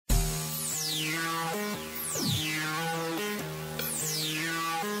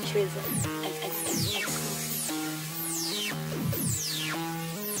See,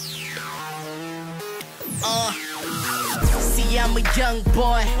 I'm a young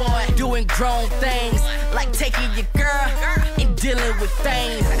boy, doing grown things, like taking your girl and dealing with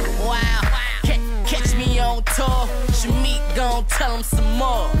fame. Wow, catch me on tour, Shameik gon' tell him some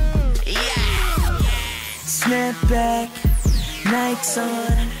more. Yeah. Snap back, Nikes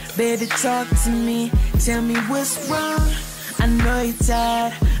on, baby talk to me, tell me what's wrong. I know you're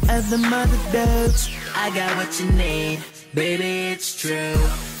tired of the mother dudes. I got what you need, baby, it's true.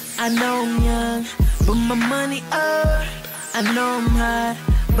 I know I'm young, but my money up. I know I'm hot,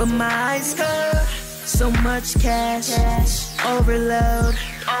 but my eyes cold. So much cash, overload.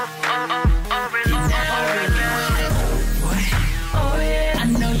 Oh yeah, I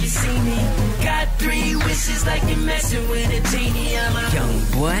know you see me. Got 3 wishes like you're messing with a genie. I'm a young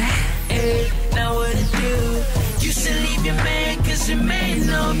boy. Hey, now what to do? You should leave your man, cause your man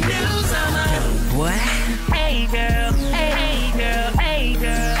no news. I'm a young boy. Hey girl, hey girl, hey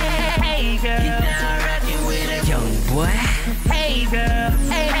girl, hey girl. You're not rocking with a young boy. Hey girl,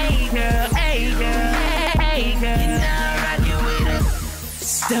 hey girl, hey girl, hey girl. You're not rocking with a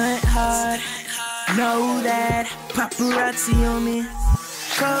stunt hard. Know that paparazzi on me.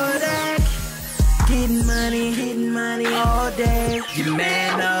 Kodak, getting money all day. Your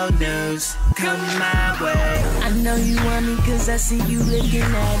man no news, come my way. I know you want me cause I see you looking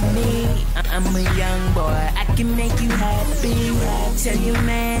at me. I'm a young boy, I can make you happy. Tell your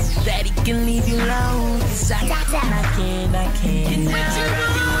man that he can leave you alone, cause I can. You're not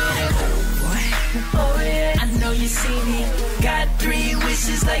rocking with it. Oh yeah, I know you see me. Got 3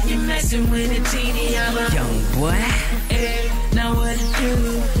 wishes like you're messing with a genie. I'm a young boy. Hey, now what to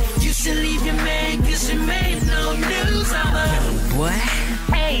do? You should leave your man, cause your man no news. I'm a young boy.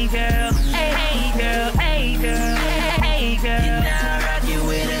 Hey girl, hey girl, hey girl, hey girl. You're not rocking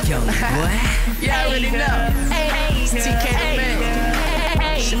with a young boy. You already know. It's TK the man.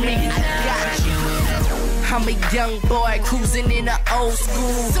 Shameik, I got you. I'm a young boy cruising in the old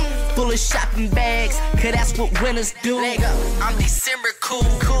school, full of shopping bags, cause that's what winners do. I'm December cool,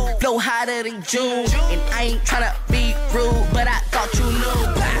 flow hotter than June. And I ain't tryna be rude, but I thought you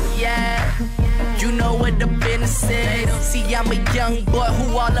knew. Yeah, you know what the business is. See, I'm a young boy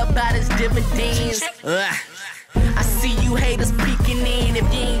who all about his dividends. I see you haters peeking in.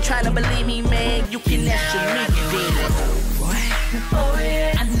 If you ain't tryna believe me, man, you can ask Shameik then. Oh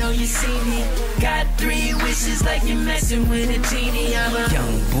yeah, I know you see me. Got 3 wishes like you're messing with a genie. I'm a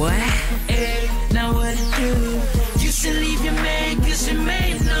young boy. Hey, now what to do? You should leave your man, cause your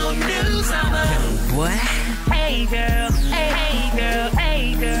man no news. I'm a young boy. Hey girl, hey girl,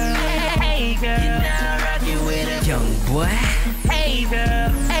 hey girl, hey girl. You're not rocking with a young boy. Hey girl,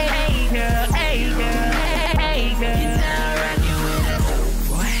 hey girl, hey girl, hey girl. You're not rocking with a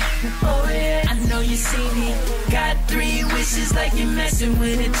boy. Oh yeah, I know you see me. Got 3 wishes like you're messing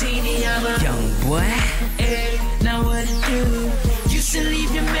with a genie. I'm a young boy. Hey, now what to do? You should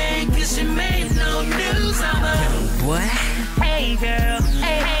leave your man, cause your man no news. I'm a young boy. Hey girl,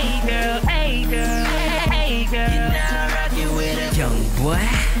 hey girl, hey girl, hey girl. You're not rocking with a young boy.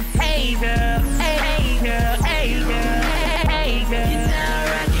 Hey girl, hey girl, hey girl, hey girl. You're not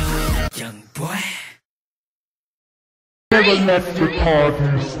rocking with a young boy. Never let the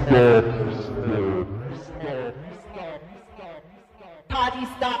party stop. Party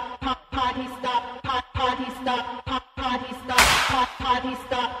stop, party stop, party stop, party stop, party stop, party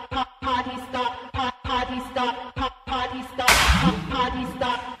stop, party stop, party stop, party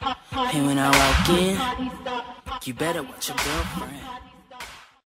stop. And when I walk in, you better watch your girlfriend.